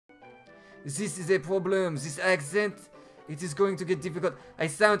This is a problem. This accent, it is going to get difficult. I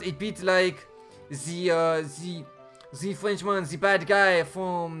sound a bit like the Frenchman, the bad guy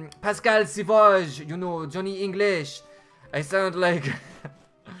from Pascal Sauvage, you know, Johnny English. I sound like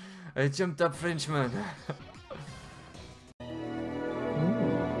a jumped up Frenchman.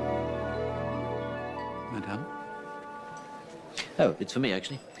 Madame? Oh, it's for me,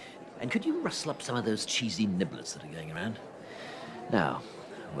 actually. And could you rustle up some of those cheesy nibblers that are going around? Now,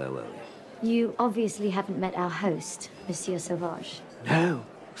 where were we? You obviously haven't met our host, Monsieur Sauvage. No,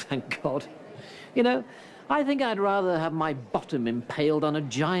 thank God. You know, I think I'd rather have my bottom impaled on a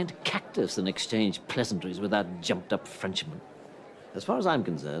giant cactus than exchange pleasantries with that jumped-up Frenchman. As far as I'm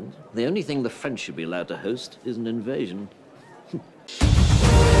concerned, the only thing the French should be allowed to host is an invasion.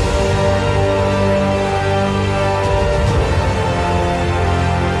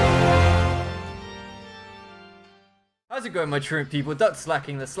 How's it going, my truant people? Duck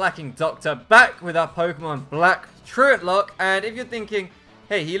Slacking, the Slacking Doctor, back with our Pokemon Black Truantlocke. And if you're thinking,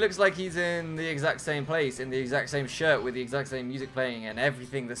 hey, he looks like he's in the exact same place, in the exact same shirt, with the exact same music playing and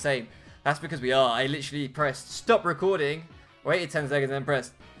everything the same, that's because we are. I literally pressed stop recording, waited 10 seconds, and then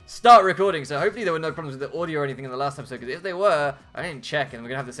pressed start recording. So hopefully there were no problems with the audio or anything in the last episode, because if they were, I didn't check, and we're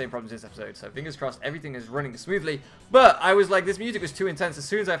going to have the same problems this episode. So fingers crossed, everything is running smoothly. But I was like, this music was too intense. As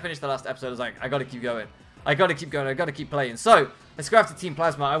soon as I finished the last episode, I was like, I got to keep going. I gotta keep going, I gotta keep playing. So, let's go after Team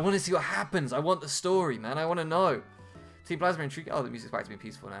Plasma. I want to see what happens. I want the story, man. I want to know. Team Plasma intrigue. Oh, the music's back to being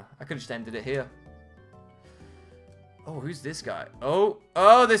peaceful now. I could have just ended it here. Oh, who's this guy? Oh,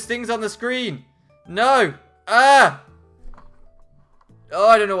 there's things on the screen. No. Ah. Oh,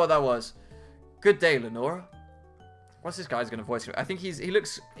 I don't know what that was. Good day, Lenora. What's this guy's gonna voice? I think he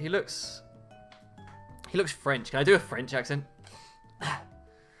looks French. Can I do a French accent?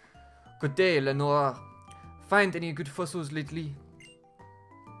 Good day, Lenora. Find any good fossils lately?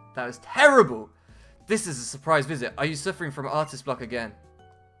 That was terrible. This is a surprise visit. Are you suffering from artist block again?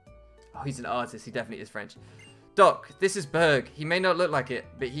 Oh, he's an artist. He definitely is French. Doc, this is Berg. He may not look like it,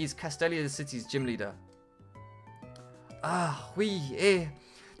 but he's Castelia City's gym leader. Ah, oui,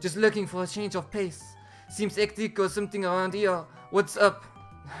 just looking for a change of pace. Seems hectic or something around here. What's up?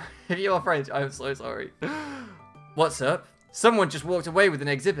 If you are French, I'm so sorry. What's up? Someone just walked away with an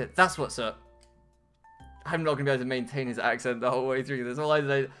exhibit. That's what's up. I'm not going to be able to maintain his accent the whole way through this.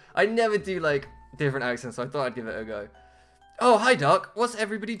 I never do, like, different accents, so I thought I'd give it a go. Oh, hi, Doc. What's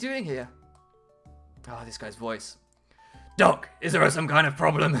everybody doing here? Oh, this guy's voice. Doc, is there some kind of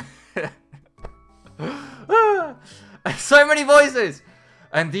problem? So many voices!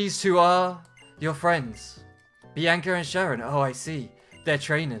 And these two are your friends. Bianca and Sharon. Oh, I see. They're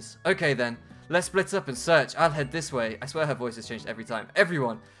trainers. Okay, then. Let's split up and search. I'll head this way. I swear her voice has changed every time.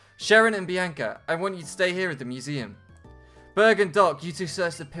 Everyone. Sharon and Bianca, I want you to stay here at the museum. Berg and Doc, you two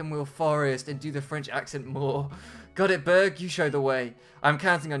search the Pinwheel Forest and do the French accent more. Got it, Berg? You show the way. I'm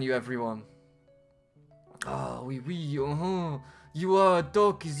counting on you, everyone. Oh, oui, You are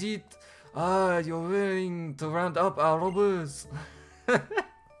Doc, is it? Ah, you're willing to round up our robbers.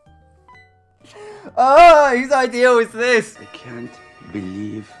 Ah, whose idea was this? I can't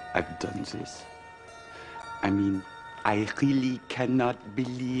believe I've done this. I mean, I really cannot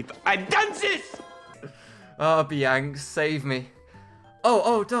believe I've done this! Oh, Bianca, save me.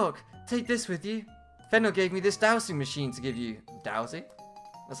 Oh, Doc, take this with you. Fennel gave me this dowsing machine to give you. Dowsing?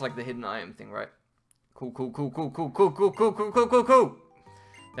 That's like the hidden item thing, right? Cool.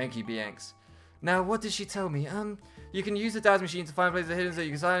 Thank you, Bianca. Now, what did she tell me? You can use the dowsing machine to find places hidden so you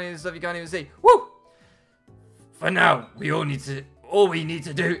can sign any stuff you can't even see. Woo! For now, all we need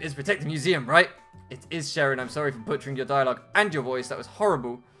to do is protect the museum, right? It is Sharon. I'm sorry for butchering your dialogue and your voice. That was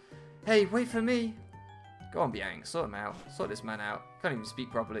horrible. Hey, wait for me. Go on, Biang. Sort him out. Sort this man out. Can't even speak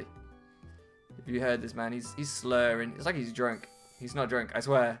properly. If you heard this man, he's slurring. It's like he's drunk. He's not drunk. I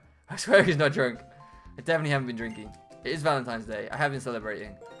swear. I swear he's not drunk. I definitely haven't been drinking. It is Valentine's Day. I have been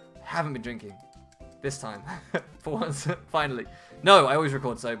celebrating. I haven't been drinking. This time. For once. Finally. No, I always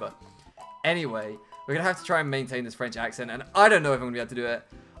record sober. Anyway, we're going to have to try and maintain this French accent. And I don't know if I'm going to be able to do it.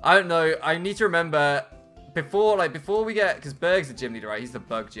 I don't know. I need to remember before we get, because Berg's the gym leader, right? He's the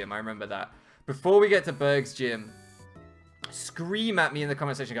bug gym. I remember that. Before we get to Berg's gym, scream at me in the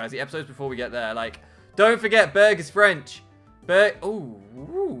comment section, guys. The episodes before we get there, like, don't forget Berg is French. Berg. Oh,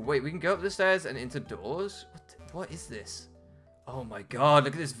 wait. We can go up the stairs and into doors. What is this? Oh my God!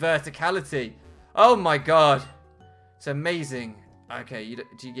 Look at this verticality. Oh my God! It's amazing. Okay,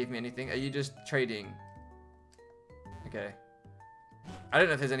 do you give me anything? Are you just trading? Okay. I don't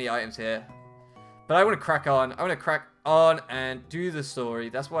know if there's any items here. But I want to crack on. I want to crack on and do the story.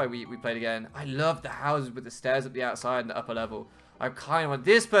 That's why we played again. I love the houses with the stairs at the outside and the upper level. I kind of want...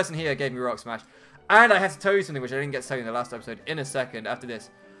 This person here gave me Rock Smash. And I had to tell you something which I didn't get to tell you in the last episode. In a second, after this.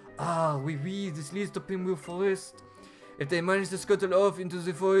 Ah, this leads to Pinwheel Forest. If they manage to scuttle off into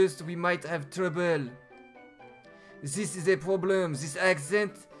the forest, we might have trouble. This is a problem. This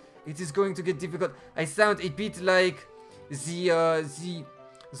accent, it is going to get difficult. I sound a bit like the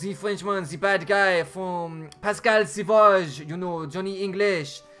Frenchman, the bad guy from Pascal Sauvage. You know, Johnny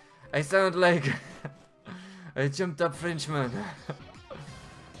English. I sound like a jumped up Frenchman.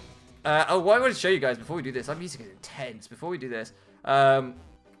 What I want to show you guys before we do this, our music is intense. Before we do this,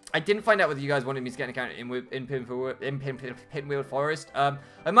 I didn't find out whether you guys wanted me to get an account in Pinwheel Forest.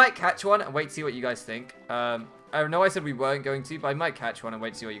 I might catch one and wait to see what you guys think. I know I said we weren't going to, but I might catch one and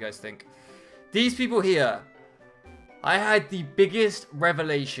wait to see what you guys think. These people here, I had the biggest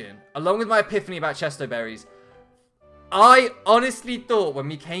revelation, along with my epiphany about Chesto Berries. I honestly thought when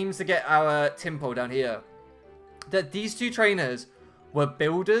we came to get our Timpo down here, that these two trainers were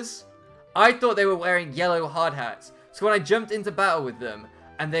builders. I thought they were wearing yellow hard hats. So when I jumped into battle with them,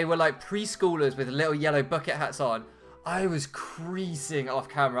 and they were like preschoolers with little yellow bucket hats on, I was creasing off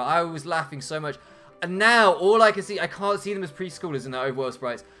camera. I was laughing so much. And now, all I can see, I can't see them as preschoolers in the overworld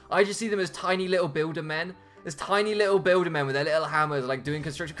sprites. I just see them as tiny little builder men. As tiny little builder men with their little hammers, like doing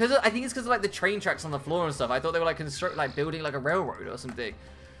construction. Because I think it's because of like the train tracks on the floor and stuff. I thought they were like building like a railroad or something.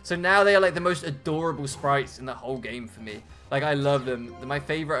 So now they are like the most adorable sprites in the whole game for me. Like, I love them. They're my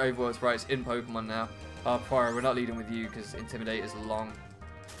favorite overworld sprites in Pokemon now. Oh, Poirot, we're not leading with you because Intimidate is long.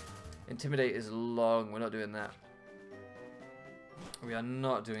 Intimidate is long. We're not doing that. We are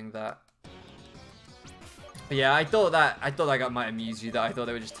not doing that. But yeah, I thought that might amuse you. That I thought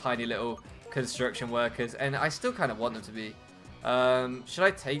they were just tiny little construction workers, and I still kind of want them to be. Should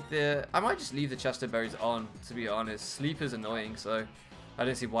I take the... I might just leave the Chesto Berries on, to be honest. Sleep is annoying, so I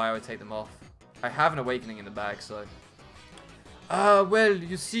don't see why I would take them off. I have an Awakening in the bag, so... well,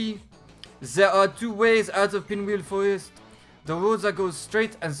 you see, there are two ways out of Pinwheel Forest. The road that goes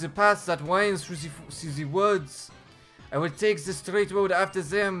straight and the path that winds through the woods. I will take the straight road after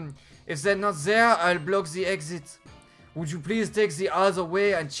them. If they're not there, I'll block the exit. Would you please take the other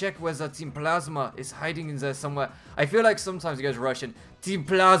way and check whether Team Plasma is hiding in there somewhere? I feel like sometimes you guys Russian. Team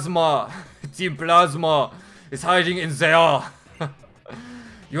Plasma! Team Plasma is hiding in there!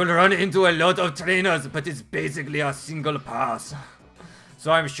 You'll run into a lot of trainers, but it's basically a single pass.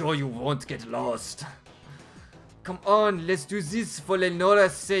 So I'm sure you won't get lost. Come on, let's do this for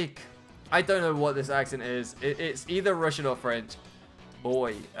Lenora's sake. I don't know what this accent is. It's either Russian or French.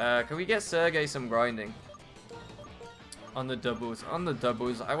 Boy, can we get Sergey some grinding? On the doubles,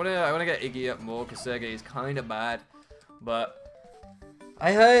 I wanna get Iggy up more because Sergey is kind of bad. But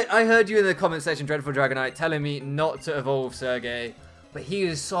I heard you in the comment section, Dreadful Dragonite, telling me not to evolve Sergey. But he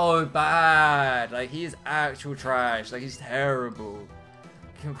is so bad. Like, he is actual trash. Like, he's terrible.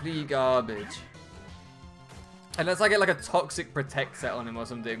 Complete garbage. Unless I get like a toxic protect set on him or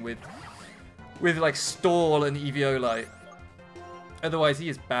something with like stall and Eviolite. Otherwise, he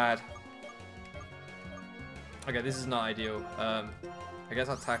is bad. Okay, this is not ideal. I guess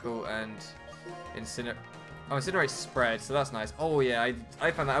I'll tackle and incinerate. Oh, incinerate spread, so that's nice. Oh yeah,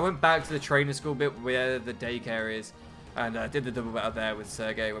 I found that. I went back to the trainer school bit where the daycare is, and did the double battle there with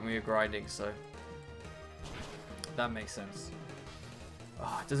Sergey when we were grinding. So that makes sense.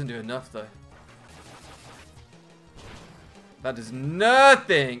 Oh, it doesn't do enough though. That does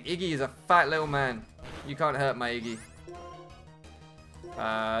nothing. Iggy is a fat little man. You can't hurt my Iggy.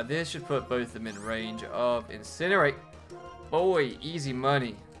 This should put both of them in range of Incinerate. Boy, easy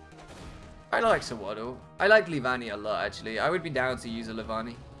money. I like Sawaddle. I like Levani a lot, actually. I would be down to use a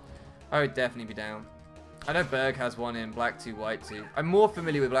Levani. I would definitely be down. I know Berg has one in Black 2, White 2. I'm more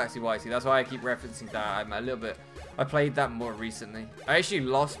familiar with Black 2, White 2. That's why I keep referencing that. I'm a little bit... I played that more recently. I actually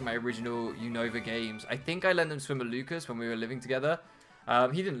lost my original Unova games. I think I lent them to Swimmer Lucas when we were living together.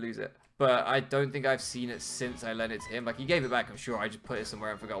 He didn't lose it. But I don't think I've seen it since I lent it to him. Like, he gave it back, I'm sure. I just put it somewhere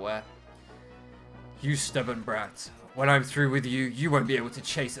and forgot where. You stubborn brat. When I'm through with you, you won't be able to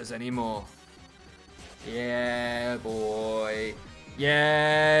chase us anymore. Yeah, boy.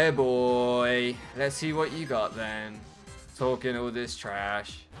 Yeah, boy. Let's see what you got then. Talking all this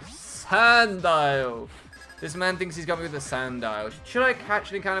trash. Sandile. This man thinks he's got me with a Sandile. Should I catch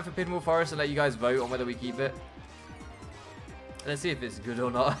an encounter for Pinwheel Forest and let you guys vote on whether we keep it? Let's see if it's good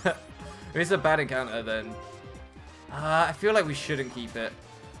or not. If it's a bad encounter, then... I feel like we shouldn't keep it.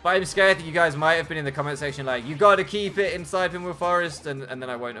 But I'm scared that you guys might have been in the comment section like, you gotta keep it inside Pinwheel Forest, and then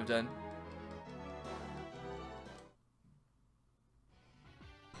I won't have done.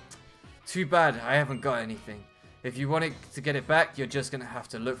 Too bad, I haven't got anything. If you want to get it back, you're just gonna have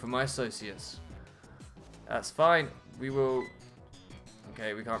to look for my associates. That's fine. We will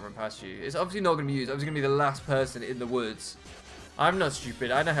Okay, we can't run past you. It's obviously not going to be used. I'm just going to be the last person in the woods. I'm not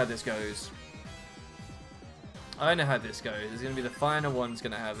stupid. I know how this goes. I know how this goes. It's going to be the final one's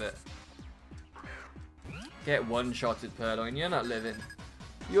going to have it. Get one-shotted, Purloin. You're not living.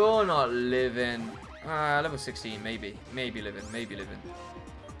 You're not living. Level 16, maybe. Maybe living. Maybe living.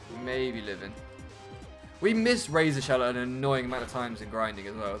 Maybe living. We missed Razor Shell an annoying amount of times in grinding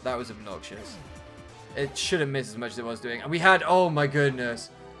as well. That was obnoxious. It should have missed as much as it was doing. And we had, oh my goodness.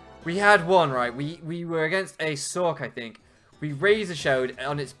 We had one, right? We were against a Sork, I think. We Razor Shelled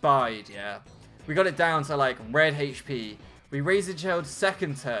on its bide, yeah. We got it down to like red HP. We Razor Shelled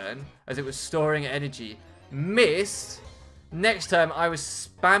second turn as it was storing energy. Missed. Next turn, I was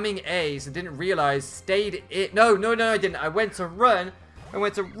spamming A's and didn't realize. Stayed it. No, I didn't. I went to run.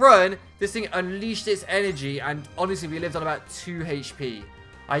 This thing unleashed its energy, and honestly, we lived on about 2 HP.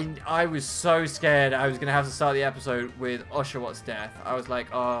 I was so scared I was going to have to start the episode with Oshawott death. I was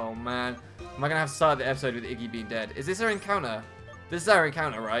like, oh man, am I going to have to start the episode with Iggy being dead? Is this our encounter? This is our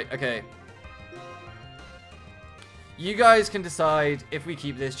encounter, right? Okay. You guys can decide if we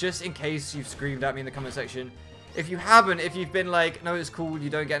keep this, just in case you've screamed at me in the comment section. If you haven't, if you've been like, no, it's cool, you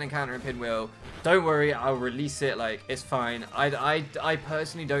don't get an encounter in Pinwheel, don't worry, I'll release it, like, it's fine. I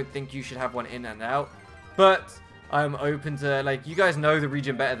personally don't think you should have one in and out, but I'm open to, like, you guys know the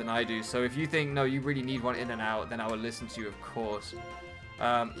region better than I do, so if you think, no, you really need one in and out, then I will listen to you, of course.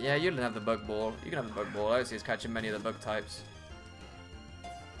 Yeah, you don't have the bug ball. You can have the bug ball. I don't see it's catching many of the bug types.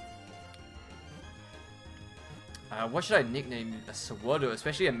 What should I nickname a Sawado,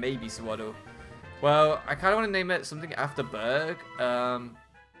 especially a maybe Sawado? Well, I kind of want to name it something after Berg.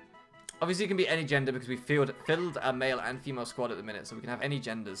 Obviously, it can be any gender because we filled a male and female squad at the minute, so we can have any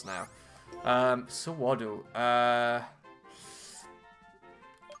genders now. Sawado.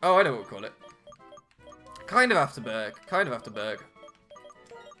 Oh, I know what we'll call it. Kind of after Berg. Kind of after Berg.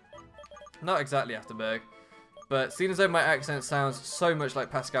 Not exactly after Berg. But seeing as though my accent sounds so much like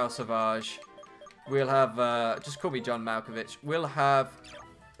Pascal Sauvage, we'll have, just call me John Malkovich. We'll have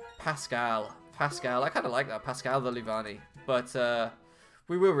Pascal. I kind of like that, Pascal the Livani. But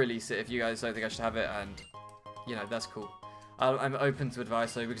we will release it if you guys don't think I should have it, and you know, that's cool. I'm open to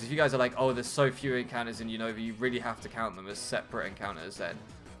advice though, because if you guys are like, oh, there's so few encounters in Unova, you really have to count them as separate encounters, then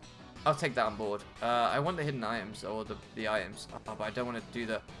I'll take that on board. I want the hidden items, or the items, but I don't want to do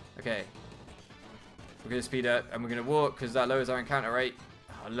the, okay. We're going to speed up, and we're going to walk, because that lowers our encounter rate.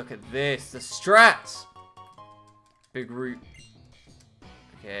 Oh, look at this, the strats! Big root.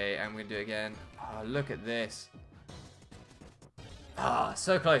 Okay, and we're going to do it again. Oh, look at this. Ah,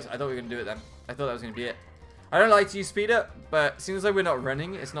 so close. I thought we were going to do it then. I thought that was going to be it. I don't like to use speed up, but it seems like we're not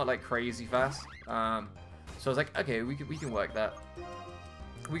running. It's not like crazy fast. So I was like, okay, we can work that.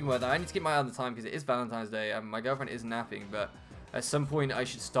 We can work that. I need to keep my eye on the time because it is Valentine's Day and my girlfriend is napping, but at some point I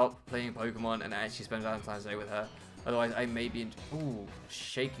should stop playing Pokemon and actually spend Valentine's Day with her. Otherwise I may be in... Ooh,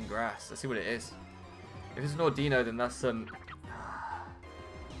 shaking grass. Let's see what it is. If it's an Ordino, then that's some...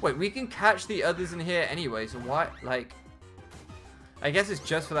 Wait, we can catch the others in here anyway, so why, like... I guess it's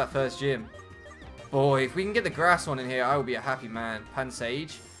just for that first gym. Boy, if we can get the grass one in here, I will be a happy man.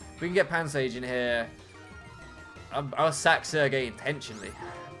 Pansage. If we can get Pansage in here, I'll sack Sergey intentionally.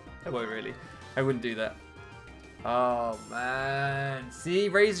 I won't really. I wouldn't do that. Oh, man. See,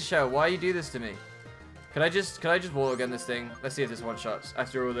 Razor Shell, why you do this to me? Could I just water gun this thing? Let's see if this one-shots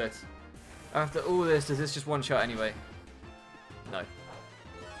after all this. After all this, does this just one-shot anyway? No. Of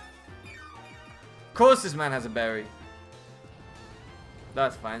course this man has a berry.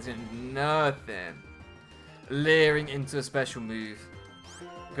 That's fine, it's doing nothing. Leering into a special move.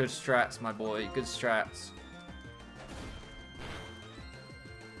 Good strats, my boy. Good strats.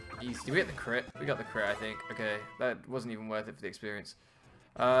 Easy. Did we get the crit? We got the crit, I think. Okay, that wasn't even worth it for the experience.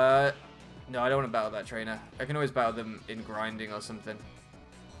 No, I don't want to battle that trainer. I can always battle them in grinding or something.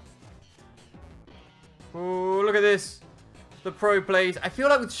 Oh, look at this. The pro plays. I feel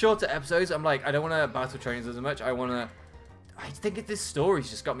like with shorter episodes, I'm like, I don't want to battle trainers as much. I want to... I think this story's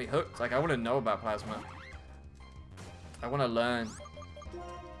just got me hooked. Like, I want to know about Plasma. I want to learn.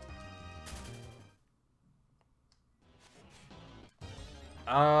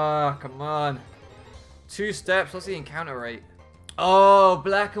 Ah, come on. 2 steps. What's the encounter rate? Oh,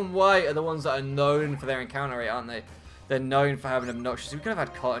 black and white are the ones that are known for their encounter rate, aren't they? They're known for having obnoxious... We could have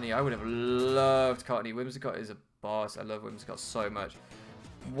had Cottony. I would have loved Cottony. Whimsicott is a boss. I love Whimsicott so much.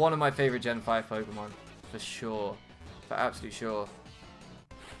 One of my favorite Gen 5 Pokemon. For sure. For absolute sure.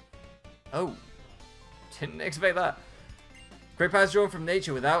 Oh. Didn't expect that. Great powers drawn from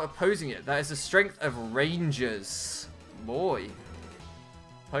nature without opposing it. That is the strength of Rangers. Boy.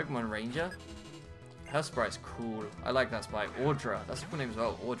 Pokemon Ranger. Her sprite's cool. I like that sprite. Audra. That's a cool name as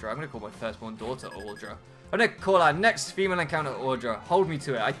well. Audra. I'm going to call my firstborn daughter Audra. I'm going to call our next female encounter Audra. Hold me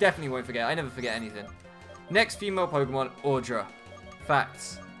to it. I definitely won't forget. I never forget anything. Next female Pokemon, Audra.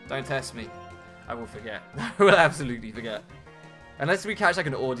 Facts. Don't test me. I will forget. I will absolutely forget. Unless we catch like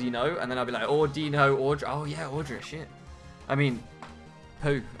an Ordino, and then I'll be like, Ordino, Audra. Oh yeah, Audra, shit. I mean,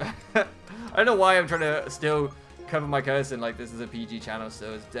 poo. I don't know why I'm trying to still cover my cursing like this is a PG channel,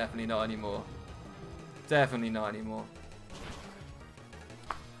 so it's definitely not anymore. Definitely not anymore.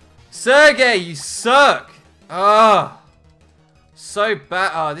 Sergey, you suck! Ah, oh, so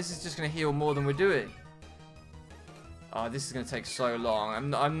bad. Ah, oh, this is just gonna heal more than we're doing. Oh, this is gonna take so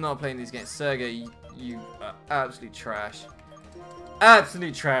long. I'm not playing these games. Sergey, you are absolute trash.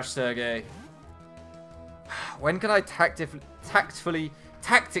 Absolute trash, Sergey. When can I tactically,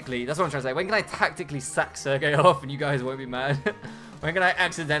 that's what I'm trying to say. When can I tactically sack Sergey off and you guys won't be mad? When can I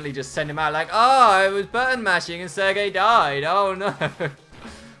accidentally just send him out like, oh, I was button mashing and Sergey died. Oh no.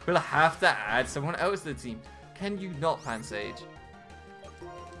 We'll have to add someone else to the team. Can you not, Pansage?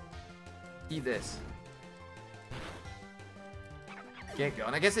 Eat this. Get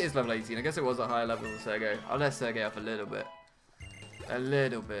going. I guess it is level 18. I guess it was a higher level than Sergey. I'll let Sergey up a little bit. A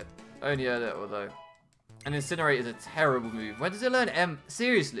little bit. Only a little though. And Incinerate is a terrible move. When does it learn M?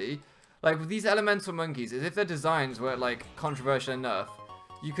 Seriously? Like with these elemental monkeys, as if their designs were like controversial enough,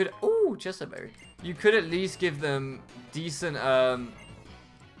 you could, oh, just a berry. You could at least give them decent, why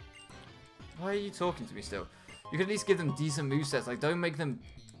are you talking to me still? You could at least give them decent movesets. Like don't make them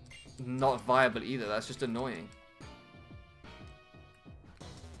not viable either. That's just annoying.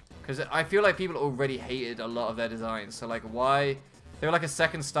 Because I feel like people already hated a lot of their designs. So like why? They were like a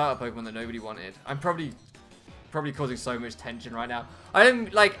second starter Pokemon that nobody wanted. I'm probably causing so much tension right now. I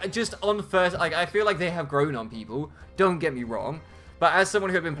don't like just on first, like I feel like they have grown on people. Don't get me wrong. But as someone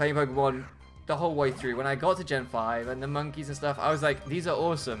who had been playing Pokemon the whole way through, when I got to Gen 5 and the monkeys and stuff, I was like, these are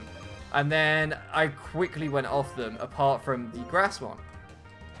awesome. And then I quickly went off them apart from the grass one.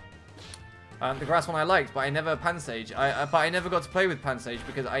 The grass one I liked, but I never Pansage. But I never got to play with Pansage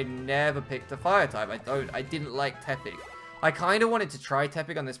because I never picked a fire type. I didn't like Tepig. I kind of wanted to try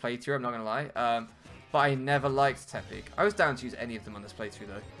Tepig on this playthrough, I'm not going to lie. But I never liked Tepig. I was down to use any of them on this playthrough,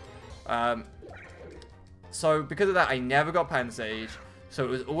 though. So, because of that, I never got Pansage. So, it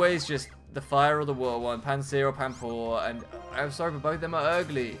was always just the fire or the water one, Pansear or Panpour. And I'm sorry, but both of them are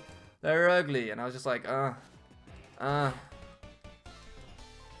ugly. They're ugly. And I was just like,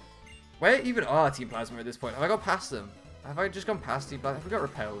 Where even are Team Plasma at this point? Have I got past them? Have I just gone past Team Plasma? Have we got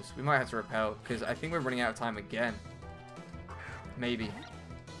repels? We might have to repel, because I think we're running out of time again. Maybe.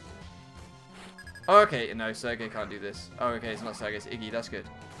 Oh, okay, no, Sergey can't do this. Oh, okay, it's not Sergey, it's Iggy. That's good.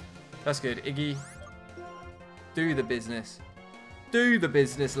 That's good. Iggy, do the business. Do the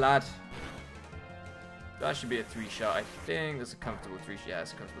business, lad. That should be a 3-shot, I think. That's a comfortable 3-shot. Yeah,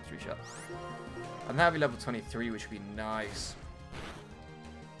 it's a comfortable 3-shot. And that'll be level 23, which would be nice.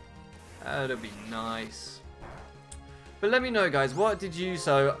 That'll be nice. But let me know, guys, what did you...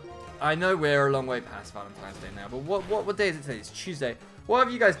 So, I know we're a long way past Valentine's Day now, but what day is it today? It's Tuesday. What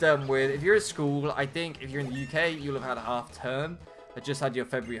have you guys done with... If you're at school, I think if you're in the UK, you'll have had a half term. I just had your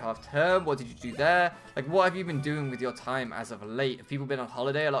February half term. What did you do there? Like, what have you been doing with your time as of late? Have people been on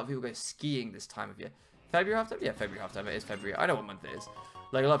holiday? A lot of people go skiing this time of year. February half term? Yeah, February half term. It is February. I know what month it is.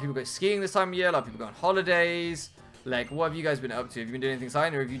 Like, a lot of people go skiing this time of year. A lot of people go on holidays. Like, what have you guys been up to? Have you been doing anything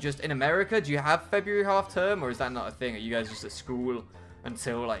exciting? Or have you just in America? Do you have February half term? Or is that not a thing? Are you guys just at school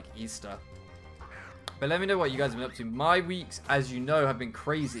until, like, Easter? But let me know what you guys have been up to. My weeks, as you know, have been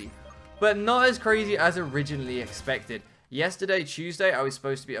crazy. But not as crazy as originally expected. Yesterday, Tuesday, I was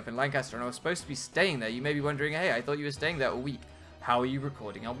supposed to be up in Lancaster. And I was supposed to be staying there. You may be wondering, hey, I thought you were staying there all week. How are you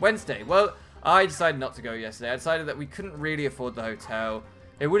recording on Wednesday? Well, I decided not to go yesterday. I decided that we couldn't really afford the hotel.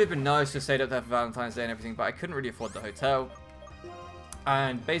 It would have been nice to have stayed up there for Valentine's Day and everything, but I couldn't really afford the hotel.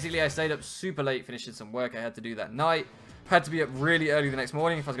 And basically, I stayed up super late, finishing some work I had to do that night. Had to be up really early the next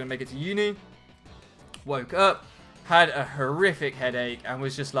morning if I was going to make it to uni. Woke up, had a horrific headache, and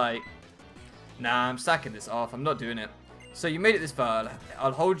was just like, nah, I'm sacking this off. I'm not doing it. So you made it this far.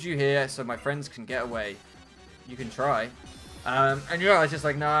 I'll hold you here so my friends can get away. You can try. And yeah, I was just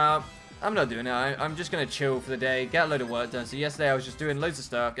like, nah, I'm not doing it. I'm just going to chill for the day, get a load of work done. So yesterday I was just doing loads of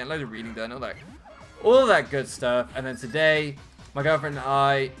stuff, getting loads of reading done, all that good stuff. And then today, my girlfriend and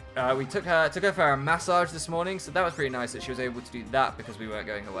I, we took her for a massage this morning. So that was pretty nice that she was able to do that because we weren't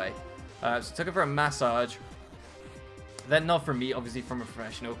going away. So took her for a massage. Then not from me, obviously from a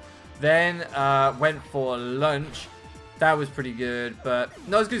professional. Then went for lunch. That was pretty good, but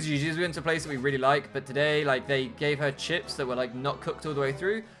not as good as usual. We went to a place that we really like, but today, like, they gave her chips that were, like, not cooked all the way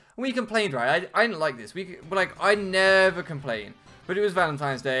through. We complained, right? I didn't like this. I never complain. But it was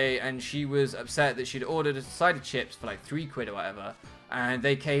Valentine's Day, and she was upset that she'd ordered a side of chips for like £3 or whatever, and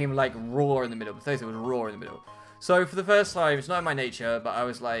they came like raw in the middle. The potato was raw in the middle. So for the first time, it's not in my nature, but I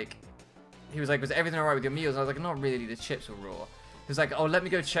was like, he was like, was everything alright with your meals? I was like, not really, the chips were raw. He was like, oh, let me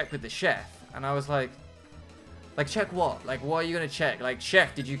go check with the chef. And I was like, check what? Like, what are you going to check? Like,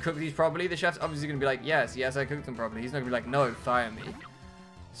 chef, did you cook these properly? The chef's obviously going to be like, yes, I cooked them properly. He's not going to be like, no, fire me.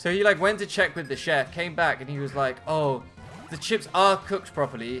 So he like went to check with the chef, came back, and he was like, oh, the chips are cooked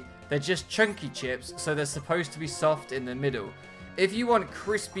properly. They're just chunky chips, so they're supposed to be soft in the middle. If you want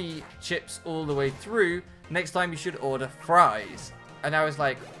crispy chips all the way through, next time you should order fries. And I was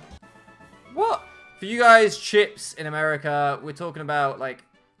like, what? For you guys, chips in America, we're talking about like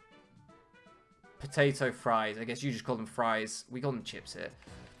potato fries. I guess you just call them fries. We call them chips here.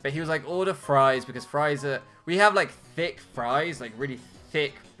 But he was like, order fries, because fries are... We have like thick fries, like really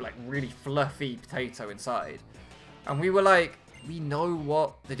thick, like really fluffy potato inside. And we were like, we know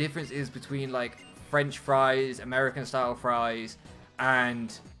what the difference is between like French fries, American style fries,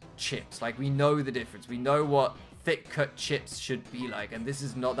 and chips. Like, we know the difference. We know what thick cut chips should be like, and this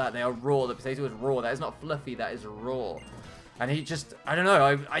is not that. They are raw. The potato is raw. That is not fluffy. That is raw. And he just, I don't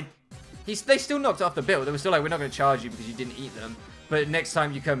know. They still knocked off the bill. They were still like, we're not going to charge you because you didn't eat them, but next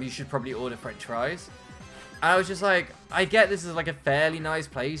time you come, you should probably order French fries. And I was just like, I get this is like a fairly nice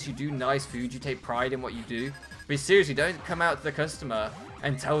place. You do nice food. You take pride in what you do. But seriously, don't come out to the customer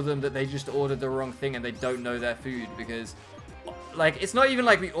and tell them that they just ordered the wrong thing and they don't know their food, because like, it's not even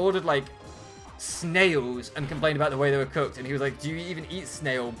like we ordered like snails and complained about the way they were cooked, and he was like, do you even eat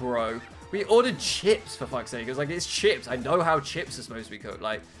snail, bro? We ordered chips, for fuck's sake. It was like, it's chips. I know how chips are supposed to be cooked.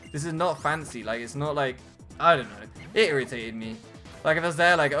 Like, this is not fancy. Like, it's not like, I don't know. It irritated me. Like, if I was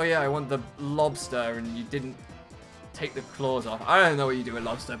there like, oh yeah, I want the lobster, and you didn't take the claws off. I don't know what you do with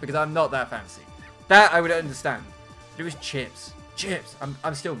lobster, because I'm not that fancy. That I would understand. But it was chips. Chips.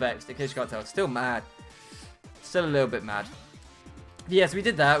 I'm still vexed, in case you can't tell. Still mad. Still a little bit mad. Yes, we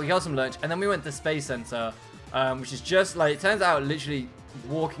did that. We got some lunch, and then we went to Space Center, which is just like, it turns out literally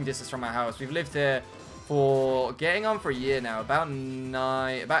walking distance from our house. We've lived here for getting on for a year now, about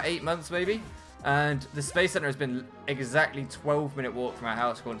 8 months maybe. And the Space Center has been exactly 12-minute walk from our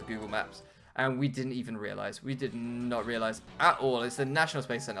house according to Google Maps. And we didn't even realize. We did not realize at all. It's the National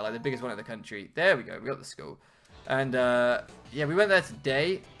Space Center, like the biggest one in the country. There we go. We got the school. And yeah, we went there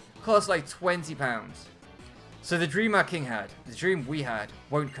today. Cost like £20. So the dream our king had, the dream we had,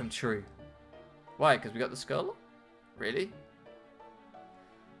 won't come true. Why? Because we got the skull? Really?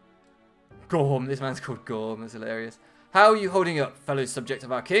 Gorm. This man's called Gorm. That's hilarious. How are you holding up, fellow subject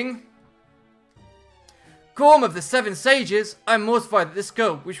of our king? Gorm of the Seven Sages, I'm mortified that this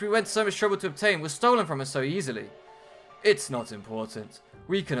skull, which we went to so much trouble to obtain, was stolen from us so easily. It's not important.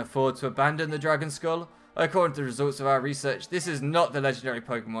 We can afford to abandon the dragon skull. According to the results of our research, this is not the legendary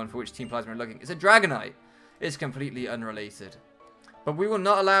Pokemon for which Team Plasma are looking. It's a Dragonite. It's completely unrelated. But we will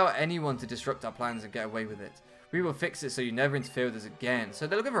not allow anyone to disrupt our plans and get away with it. We will fix it so you never interfere with us again. So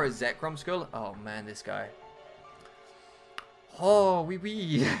they're looking for a Zekrom skull? Oh man, this guy. Oh, wee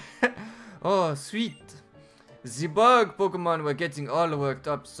wee. Oh, sweet. The bug Pokemon were getting all worked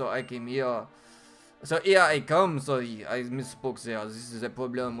up, so I came here. So here I come, sorry, I misspoke there. This is a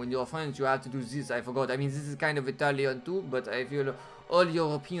problem. When you're French, you have to do this. I forgot. I mean, this is kind of Italian too, but I feel all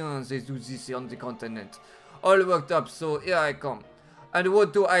Europeans, they do this on the continent. All worked up, so here I come. And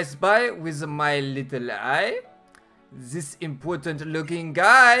what do I spy with my little eye? This important looking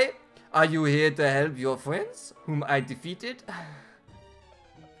guy. Are you here to help your friends, whom I defeated?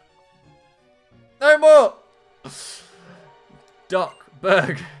 No more! Doc,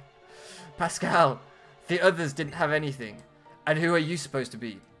 Berg, Pascal, the others didn't have anything. And who are you supposed to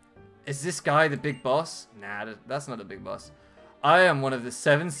be? Is this guy the big boss? Nah, that's not a big boss. I am one of the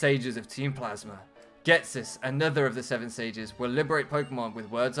 7 sages of Team Plasma. Getsis, another of the 7 sages, will liberate Pokemon with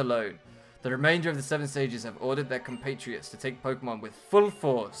words alone. The remainder of the 7 sages have ordered their compatriots to take Pokemon with full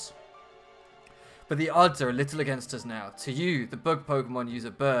force. But the odds are a little against us now. To you, the bug Pokemon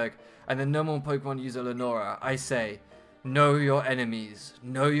user Berg, and the normal Pokemon user Lenora, I say, know your enemies,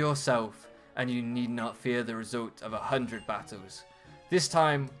 know yourself, and you need not fear the result of 100 battles. This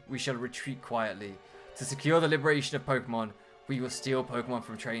time, we shall retreat quietly. To secure the liberation of Pokemon, we will steal Pokemon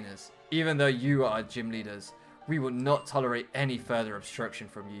from trainers. Even though you are gym leaders, we will not tolerate any further obstruction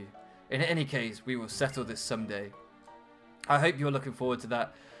from you. In any case, we will settle this someday. I hope you are looking forward to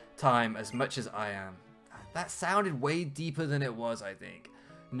that time as much as I am. That sounded way deeper than it was, I think.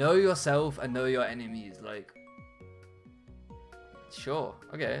 Know yourself and know your enemies. Like, sure,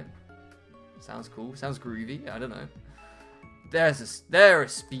 okay. Sounds cool, sounds groovy, I don't know. They're a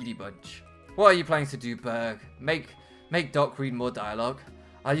speedy bunch. What are you planning to do, Berg? Make Doc read more dialogue?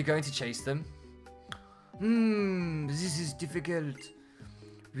 Are you going to chase them? This is difficult.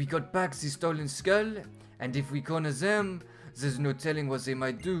 We got back the stolen skull, and if we corner them, there's no telling what they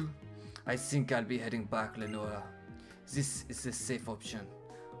might do. I think I'll be heading back, Lenora. This is the safe option.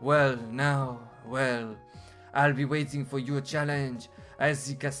 Well, I'll be waiting for your challenge as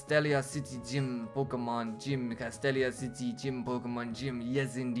the Castelia City Gym Pokemon Gym. Castelia City Gym Pokemon Gym.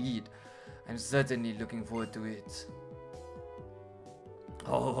 Yes, indeed. I'm certainly looking forward to it.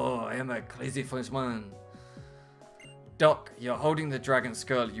 Oh, I am a crazy Frenchman. Doc, you're holding the dragon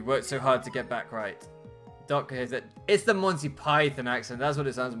skull. You worked so hard to get back right. Doc hears it. It's the Monty Python accent. That's what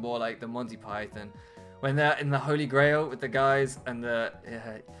it sounds more like, the Monty Python. When they're in the Holy Grail with the guys and the...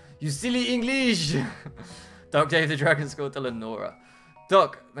 you silly English! Doc gave the dragon skull to Lenora.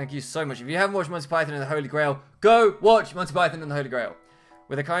 Doc, thank you so much. If you haven't watched Monty Python and the Holy Grail, go watch Monty Python and the Holy Grail.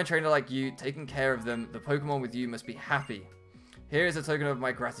 With a kind trainer like you, taking care of them, the Pokemon with you must be happy. Here is a token of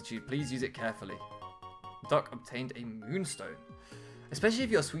my gratitude. Please use it carefully. Doc obtained a Moonstone. Especially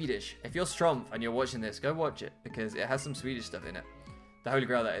if you're Swedish. If you're Strumpf and you're watching this, go watch it, because it has some Swedish stuff in it. The Holy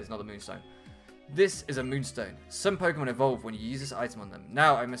Grail, that is, not the Moonstone. This is a Moonstone. Some Pokemon evolve when you use this item on them.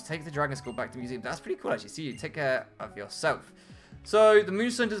 Now, I must take the Dragon Skull back to the museum. That's pretty cool, actually. See, you take care of yourself. So, the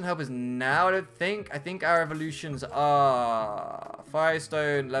Moonstone doesn't help us now, I don't think. I think our evolutions are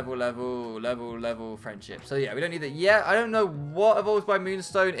Firestone, level, friendship. So, yeah, we don't need that yet. I don't know what evolves by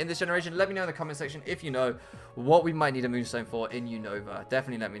Moonstone in this generation. Let me know in the comment section if you know what we might need a Moonstone for in Unova.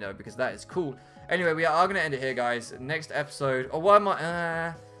 Definitely let me know, because that is cool. Anyway, we are going to end it here, guys. Next episode... Oh, why am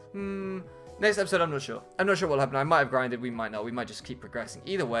I... Next episode, I'm not sure. I'm not sure what will happen. I might have grinded. We might not. We might just keep progressing.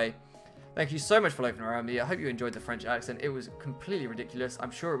 Either way... Thank you so much for loafing around me. I hope you enjoyed the French accent. It was completely ridiculous.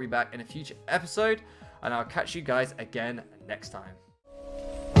 I'm sure it'll be back in a future episode. And I'll catch you guys again next time.